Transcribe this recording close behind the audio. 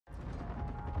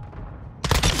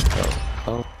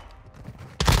Oh.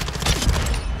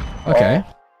 Okay.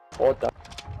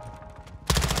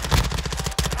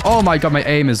 Oh my god, my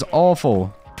aim is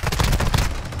awful.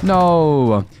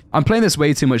 No. I'm playing this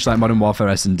way too much like Modern Warfare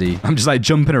S&D. I'm just like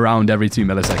jumping around every 2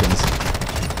 milliseconds.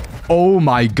 Oh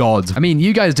my god. I mean,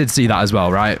 you guys did see that as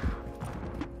well, right?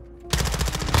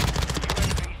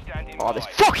 Oh, this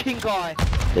fucking guy!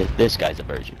 This guy's a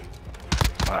virgin.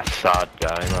 A sad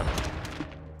guy, man.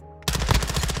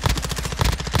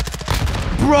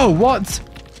 Bro, what?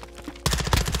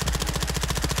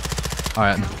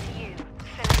 Alright.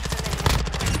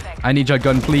 I need your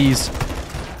gun, please.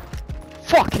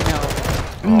 Fucking hell.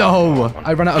 No,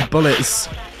 I ran out of bullets.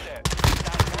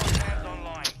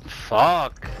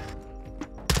 Fuck.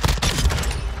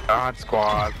 God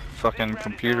squad. Fucking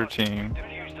computer team.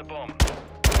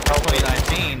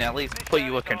 2019, at least put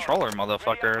you a controller,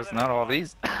 motherfuckers. Not all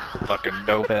these fucking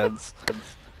dope heads.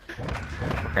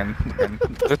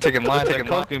 They're taking lines and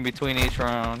coke in between each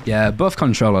round. Yeah, buff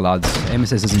controller, lads. Aim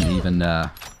assist isn't even,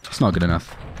 it's not good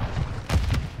enough.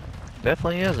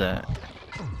 Definitely isn't.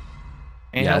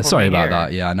 Yeah, sorry about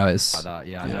that. Yeah, I know it's...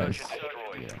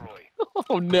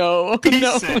 Oh no. He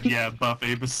said, yeah, buff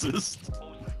aim assist.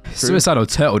 Suicidal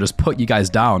Turtle just put you guys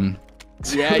down.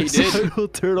 Yeah, he did.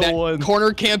 Turtle 1.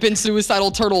 Corner camping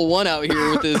Suicidal Turtle 1 out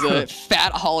here with his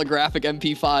fat holographic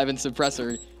MP5 and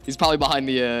suppressor. He's probably behind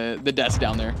the desk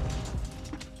down there.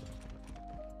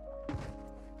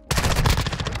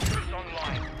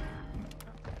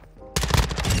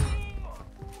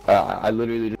 I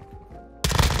literally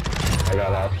I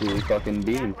got absolutely fucking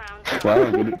beamed. Wow,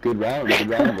 good round,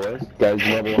 boys. Guys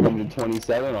level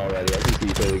 127 already. I can see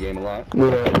you play the game a lot.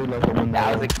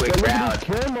 That was a quick round.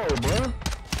 Camo, bro.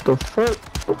 The fuck?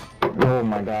 Oh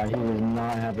my god, he does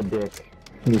not have a dick.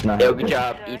 He's not. Yo, good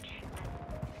job.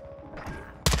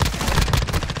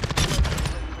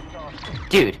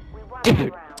 Dude.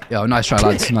 Yo, nice try,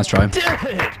 lads. Nice try.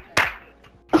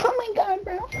 Oh my god,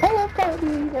 bro. I love Call of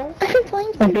Duty, bro. I've been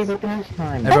playing since.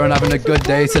 Everyone having a good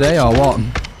day today, or what?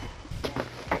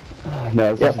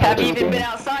 No, Have you even been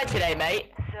outside today,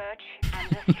 mate? Search and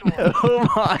destroy. Oh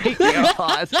my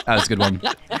god. That was a good one.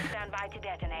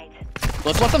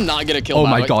 Let's let them not get a kill. Oh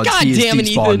my god, God he is damn deep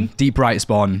it, spawn. Ethan. Deep right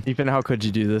spawn. Ethan, how could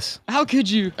you do this? How could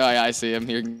you? Oh yeah, I see him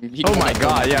here. Oh my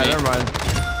god, yeah, never mind.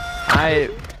 I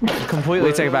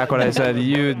completely take back what I said.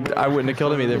 I wouldn't have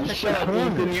killed him either.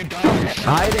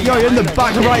 Yo, you're in the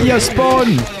back right, your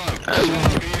spawn.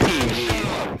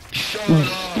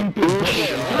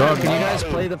 Bro, can you guys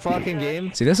play the fucking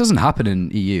game? See, this doesn't happen in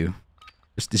EU.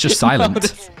 It's just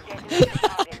silent.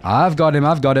 I've got him.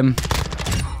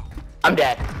 I'm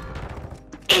dead.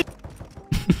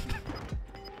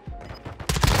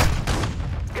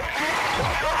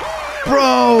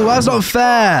 Bro, that's not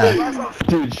fair.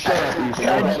 Dude, shut up.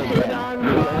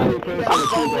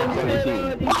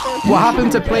 What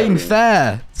happened to playing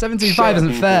fair? 17-5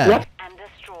 isn't fair.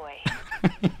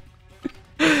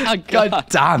 Oh, God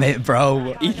damn it,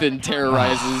 bro. Ethan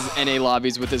terrorizes NA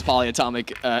lobbies with his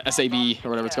polyatomic SAB or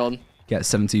whatever it's called. Get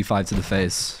 725 to the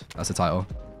face. That's the title.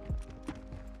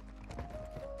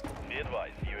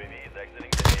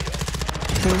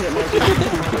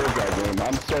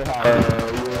 I'm so high.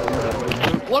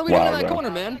 What are we doing in that corner,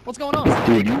 man? What's going on?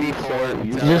 Dude, you need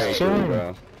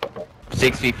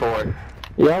 6v4.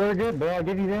 Y'all are good, bro. I'll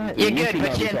give you that. You're good,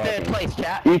 but you're in third place,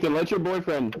 chat. Ethan, let your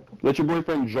boyfriend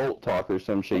Jolt talk or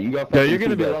some shit. You got. No, you're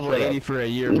gonna be level 80 for a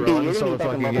year, bro. On this other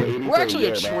fucking game. We're actually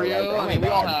a trio. I mean,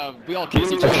 we all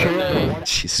kiss each other.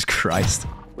 Jesus Christ.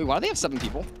 Wait, why do they have 7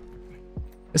 people?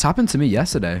 This happened to me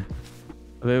yesterday.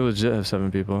 They legit have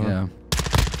 7 people. Huh? Yeah.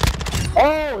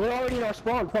 Oh, they're already in our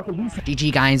spawn. Fucking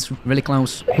GG, guys. Really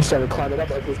close. He started climbing up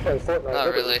like he was playing Fortnite.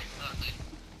 Not really.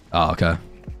 Oh, okay.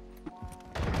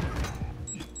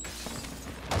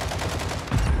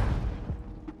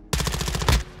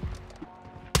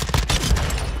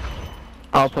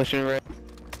 I'll push it right.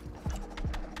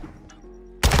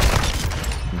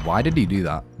 Why did he do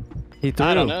that? He threw.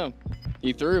 I don't know.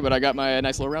 He threw, but I got my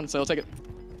nice little round, so I'll take it.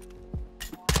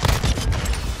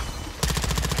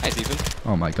 Nice, Ethan.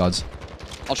 Oh my god.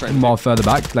 I'll try. More further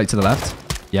back, like to the left.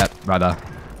 Yep, right there.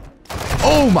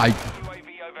 Oh my.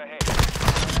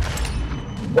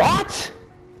 What?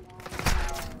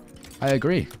 I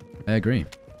agree.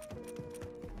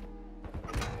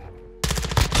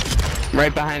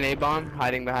 Right behind A-bomb,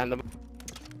 hiding behind them.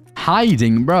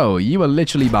 Hiding, bro. You were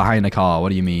literally behind a car. What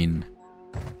do you mean?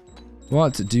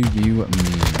 What do you mean?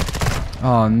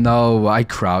 Oh no, I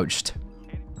crouched.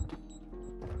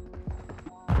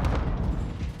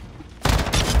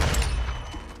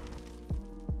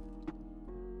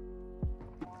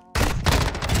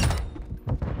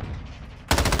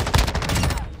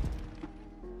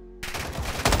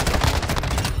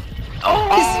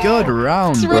 Good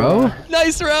round, bro.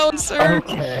 Nice round, sir.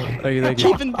 Okay. Thank you, thank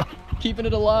you. Keeping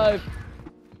it alive.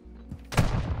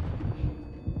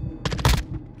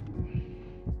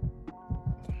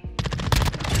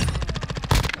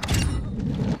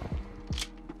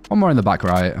 One more in the back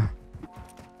right.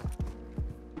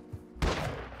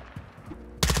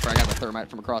 I got the thermite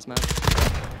from across map.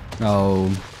 Oh,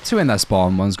 two in their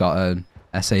spawn. One's got a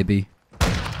SAB.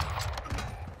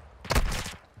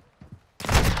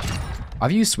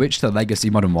 Have you switched to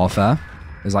Legacy Modern Warfare?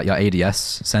 Is that your ADS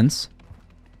sense?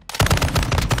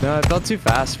 No, it felt too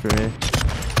fast for me.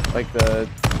 Like the.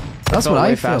 That's what I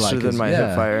feel faster like. than my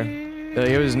hip fire. Like,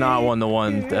 it was not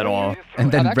 1-to-1 at all.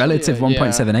 And then Actually, relative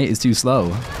 1.78 is too slow.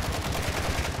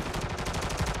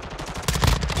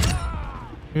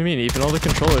 What do you mean, Ethan? All the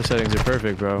controller settings are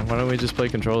perfect, bro. Why don't we just play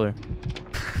controller?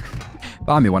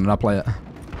 Buy me one and I'll play it.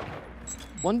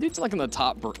 One dude's like in the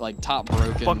top broken.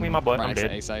 Fuck me, my butt. right I'm next to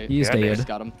dead. A site. He's Yeah, dead.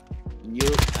 Got him. Yup,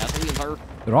 that's what we heard.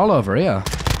 They're all over here.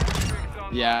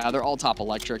 Yeah, they're all top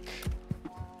electric.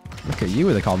 Look at you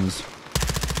with the comms.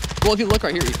 Well, if you look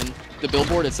right here, Ethan, the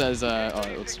billboard, it says, oh,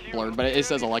 it's blurred, but it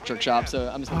says electric shop, so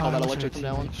I'm just gonna call that electric from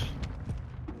now on.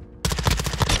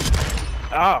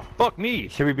 Ah, fuck me.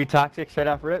 Should we be toxic straight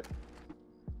off rip?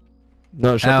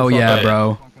 No, shut Hell the fuck yeah, up.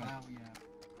 bro.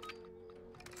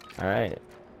 Alright.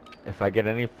 If I get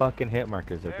any fucking hit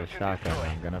markers with a shotgun,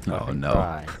 I'm gonna fucking no.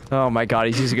 cry. Oh my god,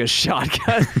 he's using a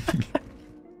shotgun.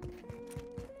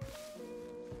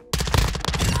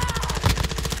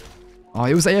 Oh,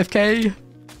 he was AFK.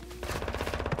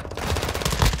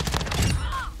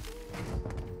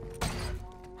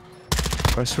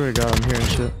 I swear to god, I'm hearing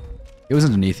shit. It was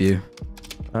underneath you.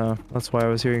 Oh, that's why I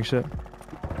was hearing shit.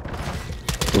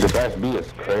 The BAS-B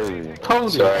is crazy.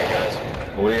 Sorry guys,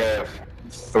 we have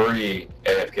 3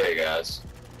 AFK guys.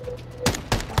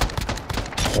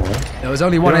 There was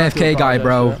only one AFK guy,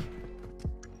 bro.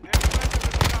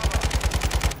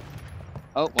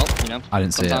 Oh, well, you know. I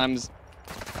didn't see it. Sometimes,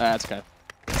 that's okay.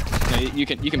 No, you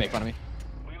can make fun of me.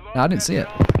 No, I didn't see it.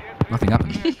 Nothing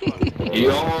happened.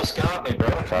 You almost got me, bro.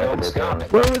 You almost got me.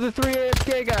 Where were the 3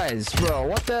 AFK guys, bro?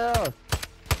 What the hell?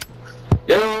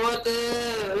 Yo, what the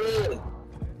hell?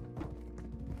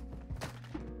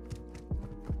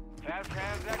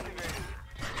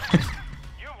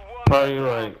 Probably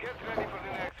like.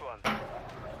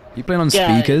 You playing on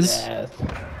speakers? Hey,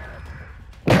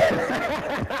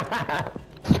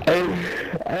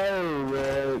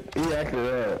 man, he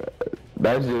acted up.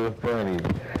 That's just funny.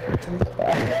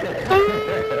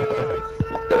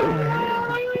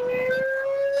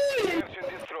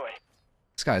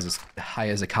 This guy's as high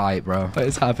as a kite, bro. What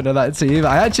is happening to that team?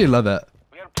 I actually love it.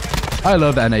 I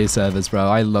love NA servers, bro.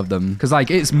 I love them. Because,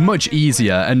 like, it's much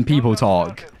easier and people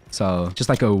talk. So, just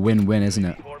like a win-win, isn't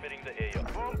it?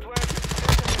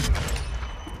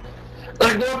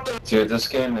 Dude, this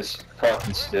game is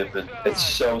fucking stupid. It's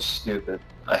so stupid.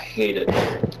 I hate it.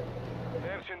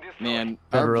 Man,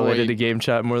 I've our related boy, to game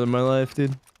chat more than my life,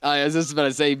 dude. I was just about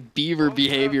to say, Beaver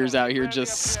behaviors out here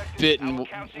just spitting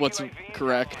what's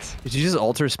correct. Did you just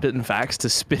alter spitting facts to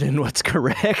spit in what's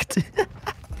correct?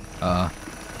 I'm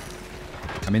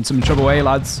in some trouble, eh,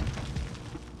 lads?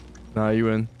 Nah, you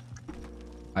win.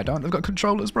 I don't. I've got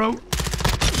controllers, bro.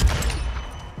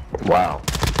 Wow.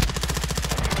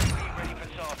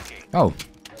 Oh.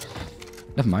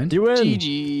 Never mind. You win.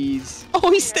 GG's.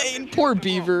 Oh, he's staying. Poor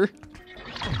Beaver.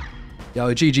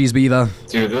 Yo, GG's Beaver.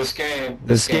 Dude, this game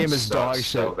is dog sucks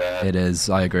so shit. bad. It is.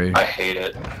 I agree. I hate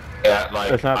it. Yeah,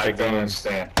 like, It's not I the don't game.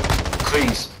 understand.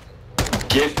 Please,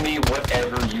 give me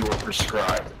whatever you are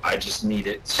prescribed. I just need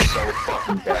it so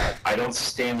fucking bad. I don't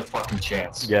stand a fucking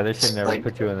chance. Yeah, they should never Like-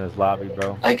 put you in this lobby,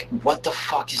 bro. Like, what the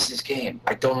fuck is this game?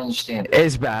 I don't understand it.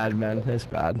 It's bad, man. It's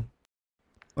bad.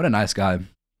 What a nice guy.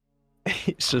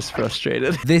 He's just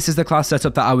frustrated. This is the class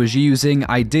setup that I was using.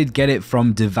 I did get it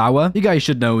from Devour. You guys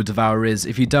should know who Devour is.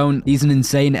 If you don't, he's an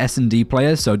insane S&D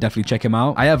player, so definitely check him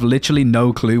out. I have literally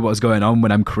no clue what's going on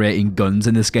when I'm creating guns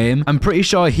in this game. I'm pretty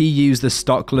sure he used the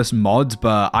stockless mod,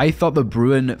 but I thought the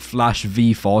Bruin Flash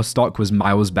V4 stock was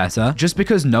miles better, just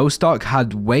because no stock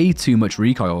had way too much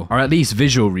recoil, or at least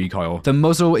visual recoil. The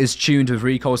muzzle is tuned with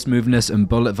recoil smoothness and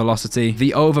bullet velocity.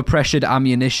 The overpressured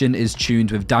ammunition is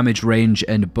tuned with damage range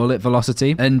and bullet velocity.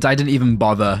 velocity, and I didn't even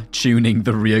bother tuning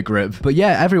the rear grip. But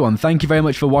yeah, everyone, thank you very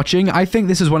much for watching. I think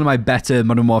this is one of my better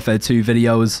Modern Warfare 2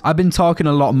 videos. I've been talking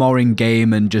a lot more in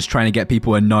game and just trying to get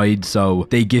people annoyed so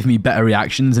they give me better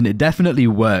reactions, and it definitely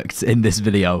worked in this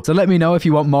video. So let me know if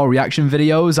you want more reaction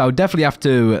videos. I'll definitely have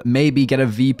to maybe get a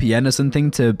VPN or something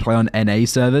to play on NA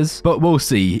servers, but we'll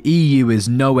see. EU is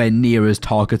nowhere near as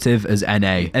talkative as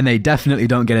NA, and they definitely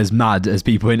don't get as mad as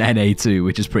people in NA too,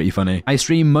 which is pretty funny. I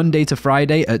stream Monday to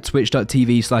Friday at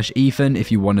twitch.tv/eefan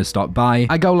if you want to stop by.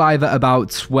 I go live at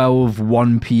about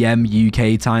 1 p.m.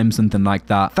 UK time, something like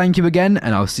that. Thank you again,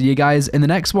 and I'll see you guys in the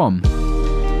next one.